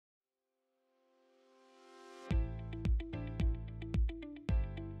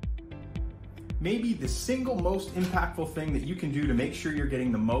Maybe the single most impactful thing that you can do to make sure you're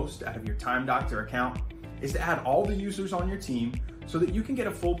getting the most out of your Time Doctor account is to add all the users on your team so that you can get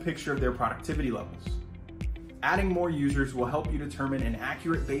a full picture of their productivity levels. Adding more users will help you determine an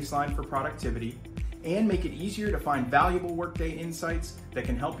accurate baseline for productivity and make it easier to find valuable workday insights that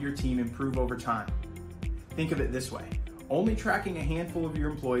can help your team improve over time. Think of it this way. Only tracking a handful of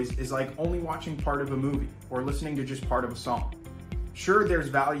your employees is like only watching part of a movie or listening to just part of a song. Sure, there's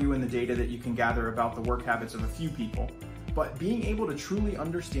value in the data that you can gather about the work habits of a few people, but being able to truly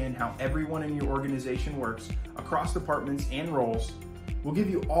understand how everyone in your organization works across departments and roles will give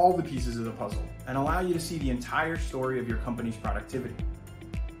you all the pieces of the puzzle and allow you to see the entire story of your company's productivity.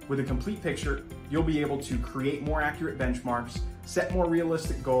 With a complete picture, you'll be able to create more accurate benchmarks, set more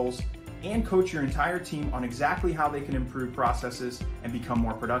realistic goals, and coach your entire team on exactly how they can improve processes and become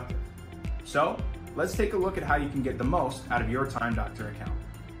more productive. So, let's take a look at how you can get the most out of your Time Doctor account.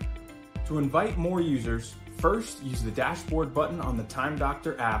 To invite more users, first use the dashboard button on the Time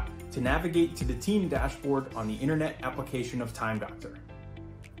Doctor app to navigate to the team dashboard on the internet application of Time Doctor.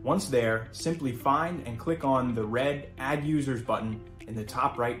 Once there, simply find and click on the red Add Users button in the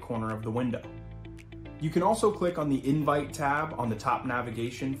top right corner of the window. You can also click on the Invite tab on the top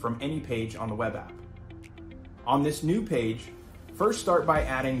navigation from any page on the web app. On this new page, first start by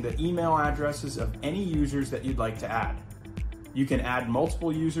adding the email addresses of any users that you'd like to add. You can add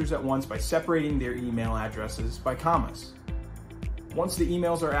multiple users at once by separating their email addresses by commas. Once the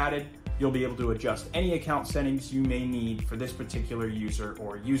emails are added, you'll be able to adjust any account settings you may need for this particular user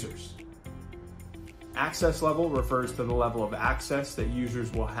or users. Access level refers to the level of access that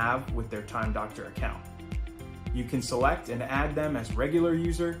users will have with their Time Doctor account. You can select and add them as regular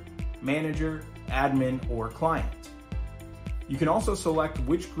user, manager, admin, or client. You can also select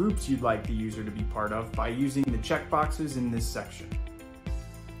which groups you'd like the user to be part of by using the checkboxes in this section.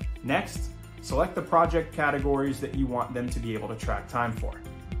 Next, select the project categories that you want them to be able to track time for.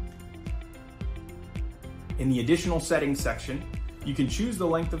 In the Additional Settings section, you can choose the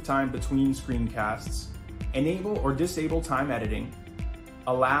length of time between screencasts, enable or disable time editing,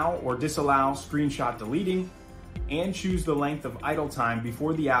 allow or disallow screenshot deleting, and choose the length of idle time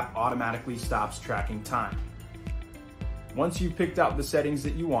before the app automatically stops tracking time. Once you've picked out the settings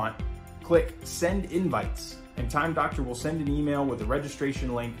that you want, click Send Invites, and Time Doctor will send an email with a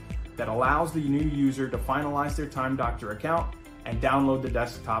registration link that allows the new user to finalize their Time Doctor account and download the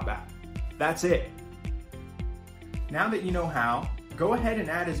desktop app. That's it. Now that you know how, go ahead and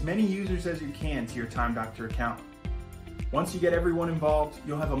add as many users as you can to your Time Doctor account. Once you get everyone involved,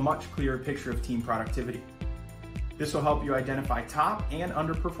 you'll have a much clearer picture of team productivity. This will help you identify top and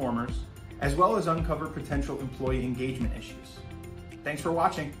underperformers, as well as uncover potential employee engagement issues. Thanks for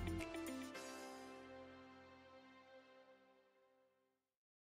watching.